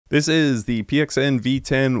This is the PXN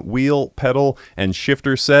V10 wheel, pedal, and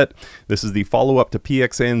shifter set. This is the follow-up to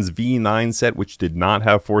PXN's V9 set, which did not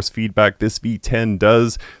have force feedback. This V10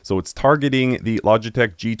 does, so it's targeting the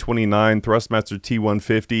Logitech G29 Thrustmaster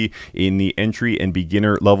T150 in the entry and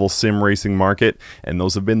beginner level sim racing market. And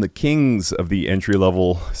those have been the kings of the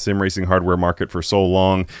entry-level sim racing hardware market for so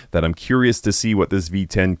long that I'm curious to see what this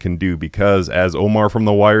V10 can do, because as Omar from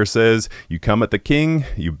The Wire says, you come at the king,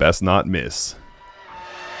 you best not miss.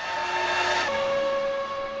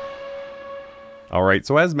 Alright,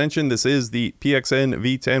 so as mentioned, this is the PXN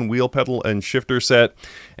V10 wheel, pedal, and shifter set,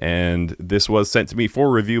 and this was sent to me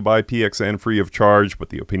for review by PXN free of charge, but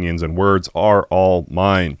the opinions and words are all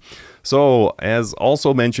mine. So, as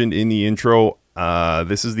also mentioned in the intro,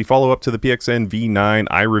 this is the follow-up to the PXN V9.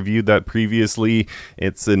 I reviewed that previously.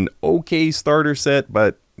 It's an okay starter set,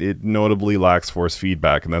 but it notably lacks force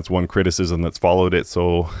feedback, and that's one criticism that's followed it.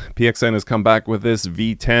 So PXN has come back with this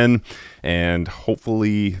V10, and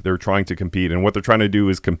hopefully they're trying to compete, and what they're trying to do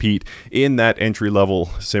is compete in that entry-level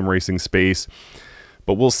sim racing space.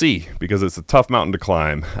 But we'll see, because it's a tough mountain to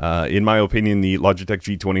climb. In my opinion, the Logitech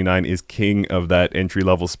G29 is king of that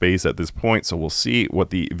entry-level space at this point, so we'll see what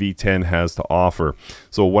the V10 has to offer.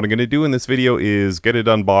 So what I'm going to do in this video is get it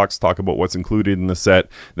unboxed, talk about what's included in the set,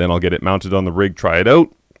 then I'll get it mounted on the rig, try it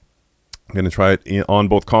out. I'm going to try it on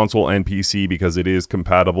both console and PC because it is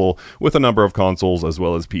compatible with a number of consoles as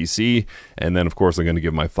well as PC. And then, of course, I'm going to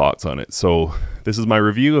give my thoughts on it. So this is my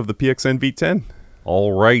review of the PXN V10.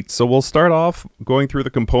 Alright, so we'll start off going through the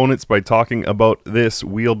components by talking about this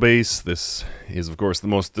wheelbase. This is, of course, the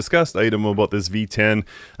most discussed item about this V10.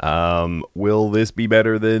 Will this be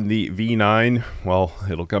better than the V9? Well,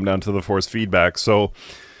 it'll come down to the force feedback. So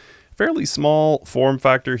fairly small form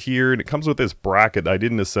factor here, and it comes with this bracket. I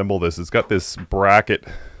didn't assemble this. It's got this bracket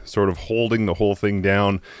sort of holding the whole thing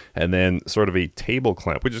down, and then sort of a table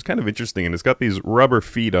clamp, which is kind of interesting, and it's got these rubber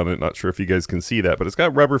feet on it. Not sure if you guys can see that, but it's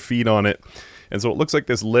got rubber feet on it, and so it looks like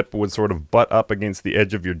this lip would sort of butt up against the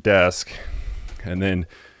edge of your desk, and then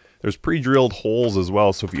there's pre-drilled holes as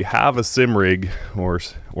well. So if you have a sim rig or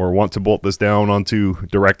want to bolt this down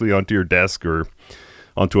directly onto your desk or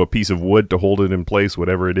onto a piece of wood to hold it in place,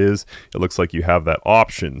 whatever it is, it looks like you have that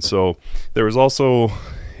option. So there is also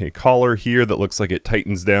a collar here that looks like it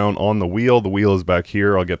tightens down on the wheel. The wheel is back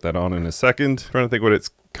here. I'll get that on in a second. I'm trying to think what it's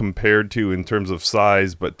compared to in terms of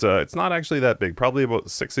size, but it's not actually that big. Probably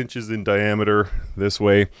about 6 inches in diameter this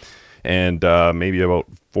way, and maybe about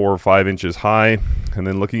 4 or 5 inches high. And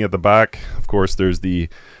then looking at the back, of course, there's the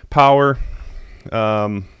power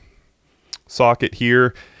socket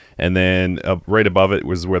here. And then right above it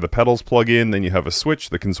was where the pedals plug in. Then you have a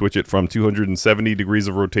switch that can switch it from 270 degrees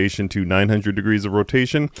of rotation to 900 degrees of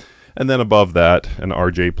rotation. And then above that, an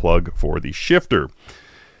RJ plug for the shifter.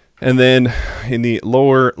 And then in the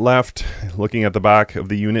lower left, looking at the back of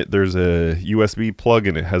the unit, there's a USB plug,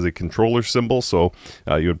 and it has a controller symbol. So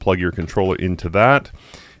you would plug your controller into that.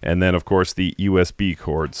 And then, of course, the USB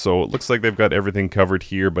cord. So it looks like they've got everything covered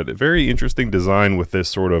here, but a very interesting design with this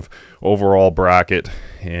sort of overall bracket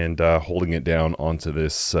and holding it down onto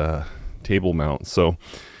this table mount. So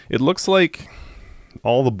it looks like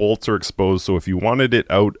all the bolts are exposed. So if you wanted it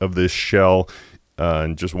out of this shell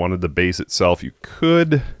and just wanted the base itself, you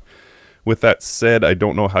could. With that said, I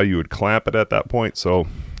don't know how you would clamp it at that point. So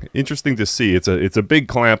interesting to see. It's a big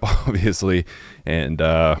clamp, obviously, and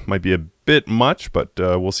might be a bit much, but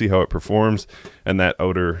we'll see how it performs. And that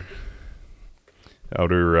outer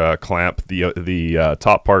clamp, the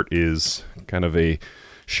top part is kind of a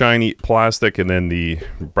shiny plastic, and then the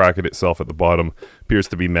bracket itself at the bottom appears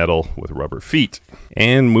to be metal with rubber feet.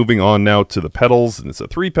 And moving on now to the pedals, and it's a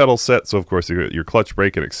 3-pedal set. So of course you got your clutch,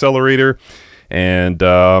 brake, and accelerator, and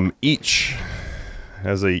each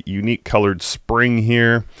has a unique colored spring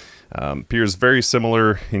here. Appears very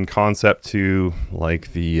similar in concept to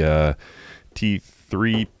like the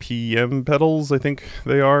T3 PM pedals, I think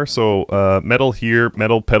they are. So metal here,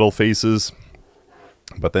 metal pedal faces,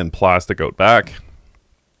 but then plastic out back.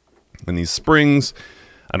 And these springs,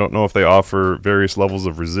 I don't know if they offer various levels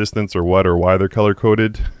of resistance or what, or why they're color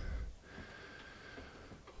coded.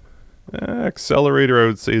 Accelerator, I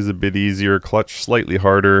would say, is a bit easier. Clutch slightly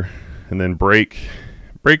harder, and then brake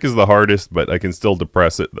is the hardest, but I can still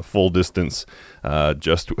depress it the full distance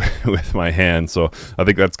just with my hand. So I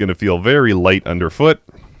think that's going to feel very light underfoot.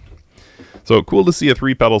 So cool to see a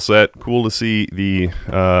 3-pedal set. Cool to see the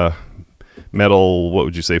metal, what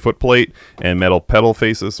would you say, foot plate and metal pedal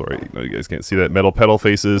faces. Sorry, you guys can't see that. Metal pedal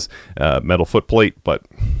faces, metal foot plate, but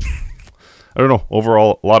I don't know.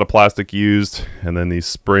 Overall, a lot of plastic used, and then these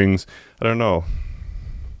springs. I don't know.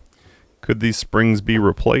 Could these springs be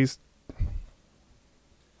replaced?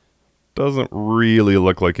 doesn't really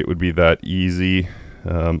look like it would be that easy.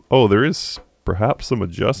 Oh, there is perhaps some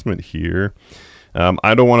adjustment here.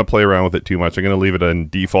 I don't want to play around with it too much. I'm going to leave it on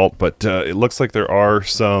default, but it looks like there are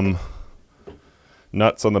some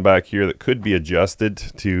nuts on the back here that could be adjusted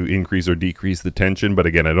to increase or decrease the tension. But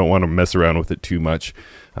again, I don't want to mess around with it too much.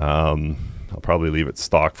 I'll probably leave it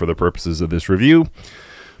stock for the purposes of this review.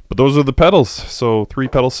 But those are the pedals. So 3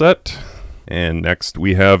 pedal set. And next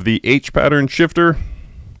we have the H pattern shifter.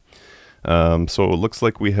 So it looks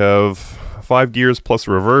like we have 5 gears plus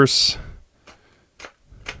reverse.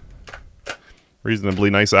 Reasonably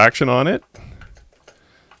nice action on it.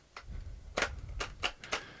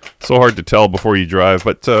 So hard to tell before you drive,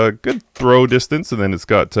 but good throw distance. And then it's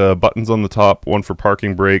got buttons on the top, one for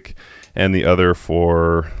parking brake and the other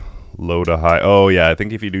for low to high. Oh yeah, I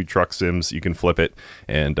think if you do truck sims, you can flip it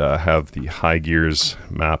and have the high gears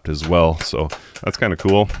mapped as well. So that's kind of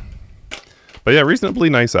cool. But yeah, reasonably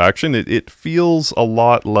nice action. It feels a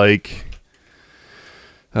lot like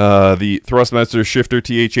the Thrustmaster Shifter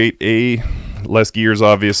TH8A. Less gears,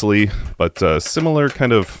 obviously, but similar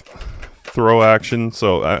kind of throw action.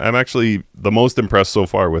 So I'm actually the most impressed so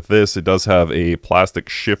far with this. It does have a plastic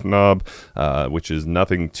shift knob, which is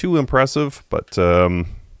nothing too impressive, but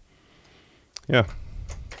yeah,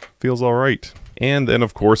 feels all right. And then,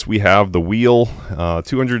 of course, we have the wheel,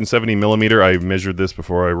 270 millimeter. I measured this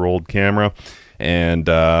before I rolled camera. And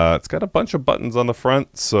it's got a bunch of buttons on the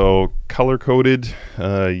front, so color-coded,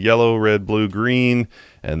 yellow, red, blue, green.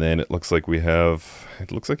 And then it looks like we have,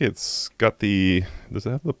 it looks like it's got the, does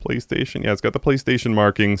it have the PlayStation? Yeah, it's got the PlayStation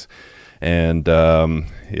markings. And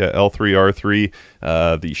yeah, L3,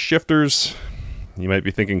 R3. The shifters, you might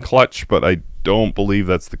be thinking clutch, but I don't believe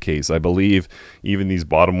that's the case. I believe even these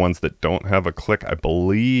bottom ones that don't have a click, I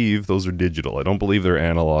believe those are digital. I don't believe they're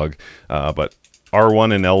analog, but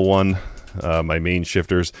R1 and L1, my main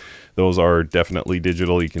shifters, those are definitely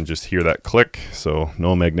digital. You can just hear that click, so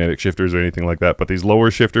no magnetic shifters or anything like that. But these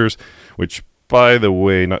lower shifters, which, by the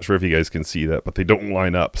way, not sure if you guys can see that, but they don't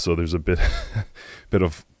line up, so there's a bit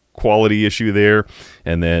of quality issue there.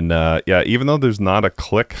 And then yeah, even though there's not a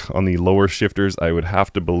click on the lower shifters, I would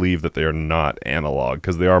have to believe that they are not analog,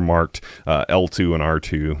 because they are marked L2 and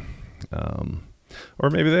R2, or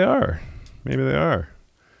maybe they are. Maybe they are.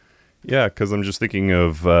 Yeah, because I'm just thinking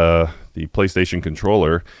of the PlayStation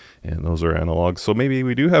controller, and those are analog. So maybe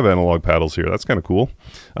we do have analog paddles here. That's kind of cool.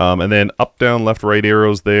 And then up, down, left, right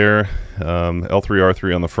arrows there. L3,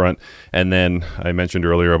 R3 on the front. And then I mentioned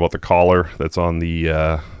earlier about the collar that's on the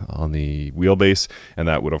wheelbase, and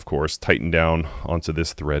that would, of course, tighten down onto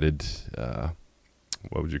this threaded,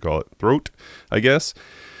 what would you call it? Throat, I guess.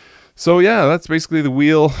 So yeah, that's basically the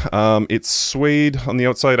wheel. It's suede on the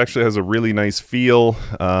outside, actually has a really nice feel.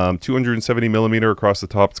 270 millimeter across the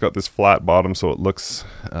top. It's got this flat bottom, so it looks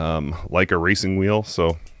like a racing wheel.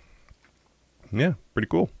 So yeah, pretty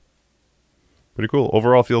cool. Pretty cool.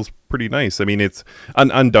 Overall feels pretty nice. I mean, it's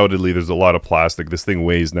undoubtedly there's a lot of plastic. This thing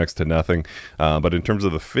weighs next to nothing. But in terms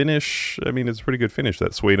of the finish, I mean, it's a pretty good finish.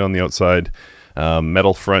 That suede on the outside.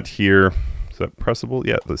 Metal front here. Is that pressable?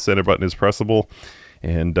 Yeah, the center button is pressable.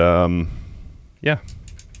 And yeah,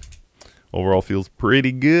 overall feels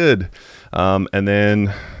pretty good. And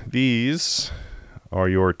then these are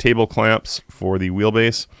your table clamps for the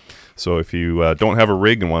wheelbase. So if you don't have a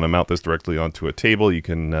rig and want to mount this directly onto a table, you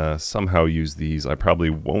can somehow use these. I probably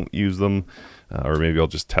won't use them, or maybe I'll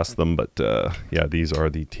just test them. But yeah, these are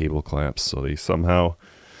the table clamps. So they somehow,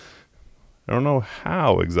 I don't know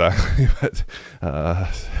how exactly, but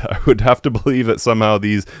I would have to believe that somehow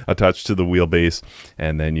these attach to the wheelbase,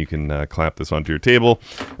 and then you can clamp this onto your table.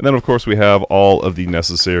 And then, of course, we have all of the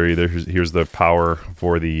necessary. Here's the power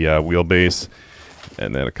for the wheelbase,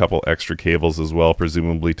 and then a couple extra cables as well,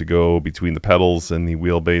 presumably to go between the pedals and the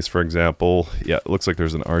wheelbase, for example. Yeah, it looks like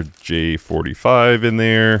there's an RJ45 in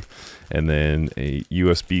there, and then a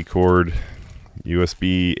USB cord,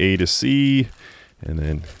 USB A to C, and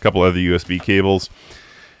then a couple other USB cables,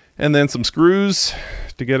 and then some screws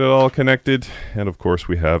to get it all connected. And of course,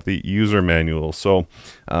 we have the user manual. So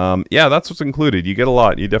yeah, that's what's included. You get a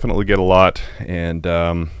lot. You definitely get a lot. And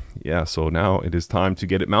yeah, so now it is time to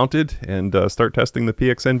get it mounted and start testing the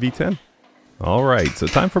PXN V10. All right, so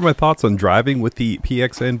time for my thoughts on driving with the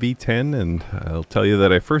PXN V10, and I'll tell you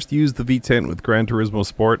that I first used the V10 with Gran Turismo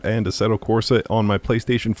Sport and Assetto Corsa on my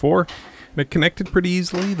PlayStation 4, and it connected pretty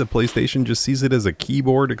easily. The PlayStation just sees it as a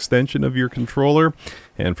keyboard extension of your controller,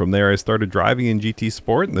 and from there I started driving in GT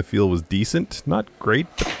Sport, and the feel was decent. Not great,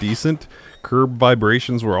 but decent. Curb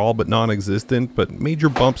vibrations were all but non-existent, but major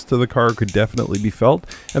bumps to the car could definitely be felt,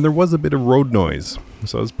 and there was a bit of road noise.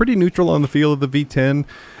 So I was pretty neutral on the feel of the V10.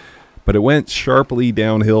 But it went sharply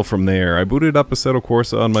downhill from there. I booted up Assetto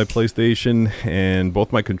Corsa on my PlayStation, and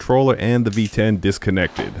both my controller and the V10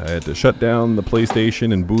 disconnected. I had to shut down the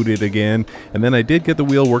PlayStation and boot it again, and then I did get the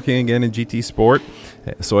wheel working again in GT Sport,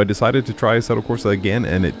 so I decided to try Assetto Corsa again,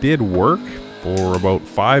 and it did work for about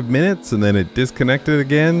 5 minutes, and then it disconnected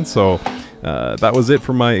again. So that was it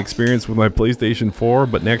for my experience with my PlayStation 4,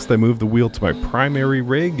 but next I moved the wheel to my primary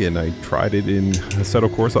rig and I tried it in Assetto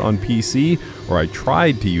Corsa on PC, or I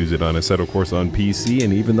tried to use it on Assetto Corsa on PC,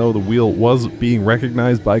 and even though the wheel was being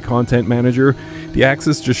recognized by Content Manager, the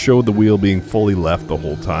axis just showed the wheel being fully left the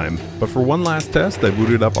whole time. But for one last test, I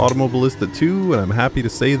booted up Automobilista 2, and I'm happy to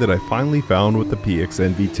say that I finally found what the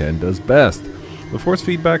PXN V10 does best. The force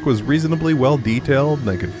feedback was reasonably well detailed, and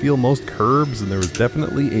I could feel most curbs, and there was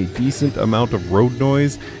definitely a decent amount of road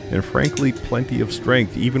noise, and frankly plenty of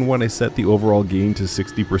strength, even when I set the overall gain to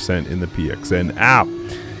 60% in the PXN app.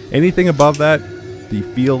 Anything above that, the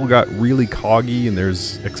feel got really coggy, and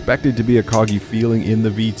there's expected to be a coggy feeling in the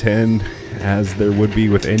V10, as there would be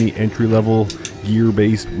with any entry-level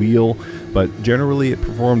gear-based wheel, but generally it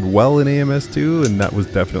performed well in AMS2, and that was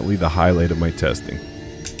definitely the highlight of my testing.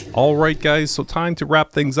 Alright guys, so time to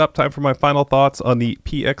wrap things up. Time for my final thoughts on the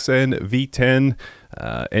PXN V10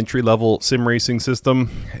 entry-level sim racing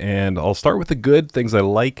system. And I'll start with the good things I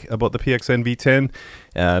like about the PXN V10.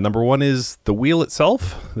 Number one is the wheel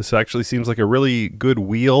itself. This actually seems like a really good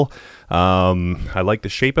wheel. I like the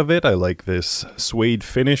shape of it. I like this suede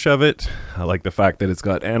finish of it. I like the fact that it's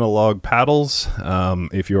got analog paddles.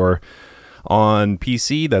 If you're on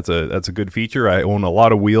PC, that's a good feature. I own a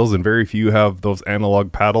lot of wheels and very few have those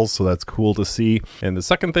analog paddles, so that's cool to see. And the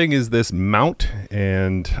second thing is this mount,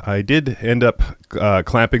 and I did end up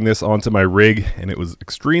clamping this onto my rig, and it was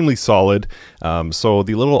extremely solid. So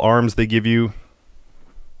the little arms they give you,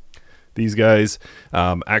 these guys,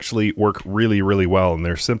 actually work really well, and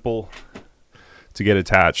they're simple to get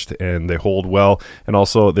attached and they hold well. And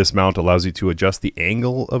also this mount allows you to adjust the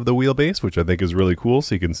angle of the wheelbase, which I think is really cool,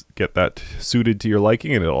 so you can get that suited to your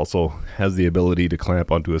liking. And it also has the ability to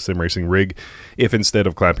clamp onto a sim racing rig if instead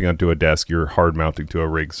of clamping onto a desk you're hard mounting to a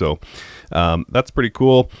rig. So that's pretty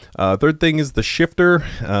cool. Third thing is the shifter.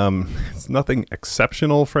 It's nothing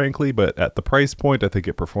exceptional, frankly, but at the price point I think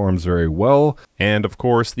it performs very well. And of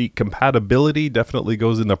course the compatibility definitely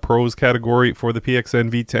goes in the pros category for the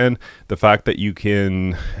PXN V10. The fact that you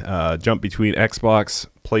can jump between Xbox,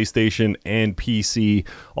 PlayStation, and PC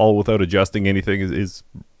all without adjusting anything is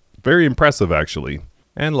very impressive, actually.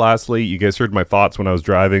 And lastly, you guys heard my thoughts when I was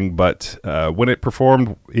driving, but when it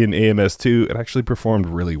performed in AMS2, it actually performed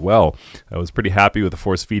really well. I was pretty happy with the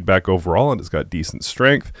force feedback overall, and it's got decent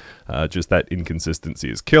strength. Just that inconsistency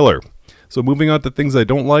is killer. So moving on to things I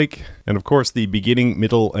don't like, and of course the beginning,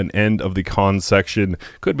 middle, and end of the cons section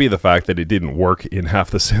could be the fact that it didn't work in half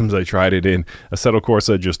the sims I tried it in. Assetto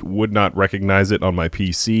Corsa just would not recognize it on my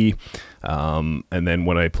PC, and then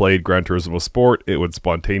when I played Gran Turismo Sport, it would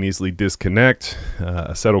spontaneously disconnect.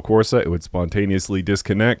 Assetto Corsa, it would spontaneously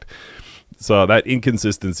disconnect. So that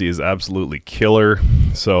inconsistency is absolutely killer.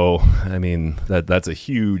 So, I mean, that's a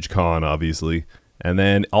huge con, obviously. And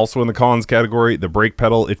then also in the cons category, the brake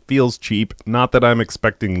pedal, it feels cheap. Not that I'm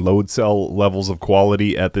expecting load cell levels of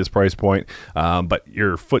quality at this price point, but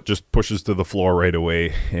your foot just pushes to the floor right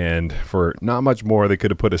away. And for not much more, they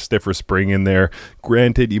could have put a stiffer spring in there.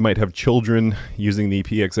 Granted, you might have children using the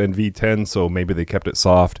PXN V10, so maybe they kept it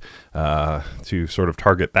soft to sort of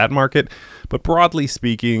target that market. But broadly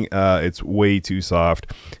speaking, it's way too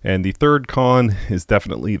soft. And the third con is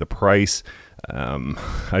definitely the price.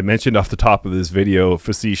 I mentioned off the top of this video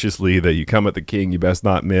facetiously that you come at the king, you best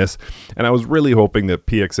not miss. And I was really hoping that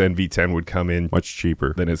PXN V10 would come in much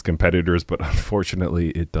cheaper than its competitors, but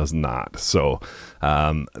unfortunately it does not. So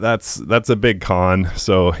that's a big con.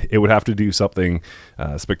 So it would have to do something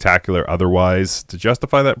spectacular otherwise to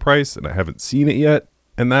justify that price, and I haven't seen it yet.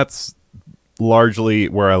 And that's largely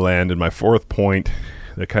where I land in my fourth point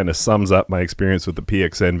that kind of sums up my experience with the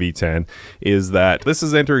PXN V10, is that this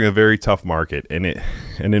is entering a very tough market, and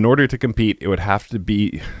in order to compete, it would have to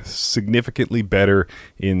be significantly better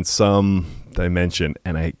in some dimension,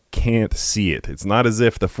 and I can't see it. It's not as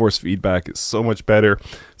if the force feedback is so much better.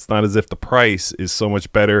 It's not as if the price is so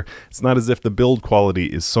much better. It's not as if the build quality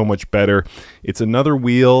is so much better. It's another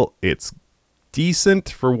wheel. It's decent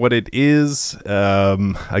for what it is.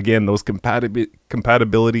 Again, those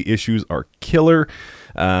compatibility issues are killer.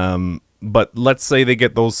 But let's say they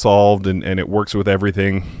get those solved and it works with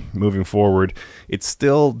everything moving forward. It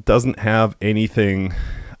still doesn't have anything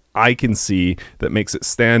I can see that makes it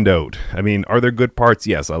stand out. I mean, are there good parts?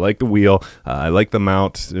 Yes, I like the wheel. I like the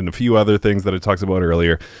mount and a few other things that I talked about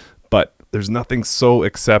earlier. But there's nothing so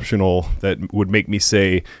exceptional that would make me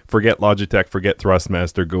say, forget Logitech, forget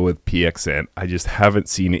Thrustmaster, go with PXN. I just haven't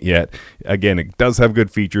seen it yet. Again, it does have good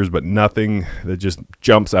features, but nothing that just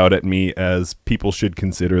jumps out at me as people should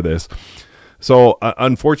consider this. So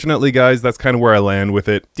unfortunately, guys, that's kind of where I land with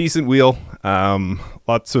it. Decent wheel,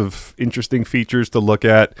 lots of interesting features to look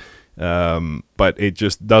at, but it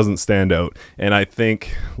just doesn't stand out. And I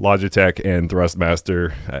think Logitech and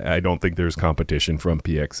Thrustmaster, I don't think there's competition from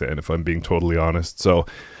PXN, if I'm being totally honest. So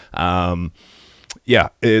yeah,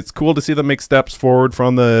 it's cool to see them make steps forward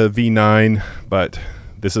from the V9, but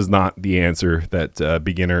this is not the answer that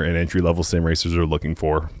beginner and entry-level sim racers are looking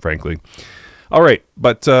for, frankly. All right,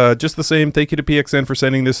 but just the same, thank you to PXN for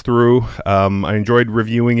sending this through. I enjoyed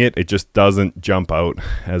reviewing it. It just doesn't jump out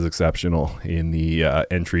as exceptional in the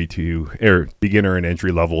beginner and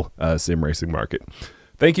entry level sim racing market.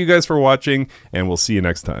 Thank you guys for watching, and we'll see you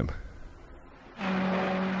next time.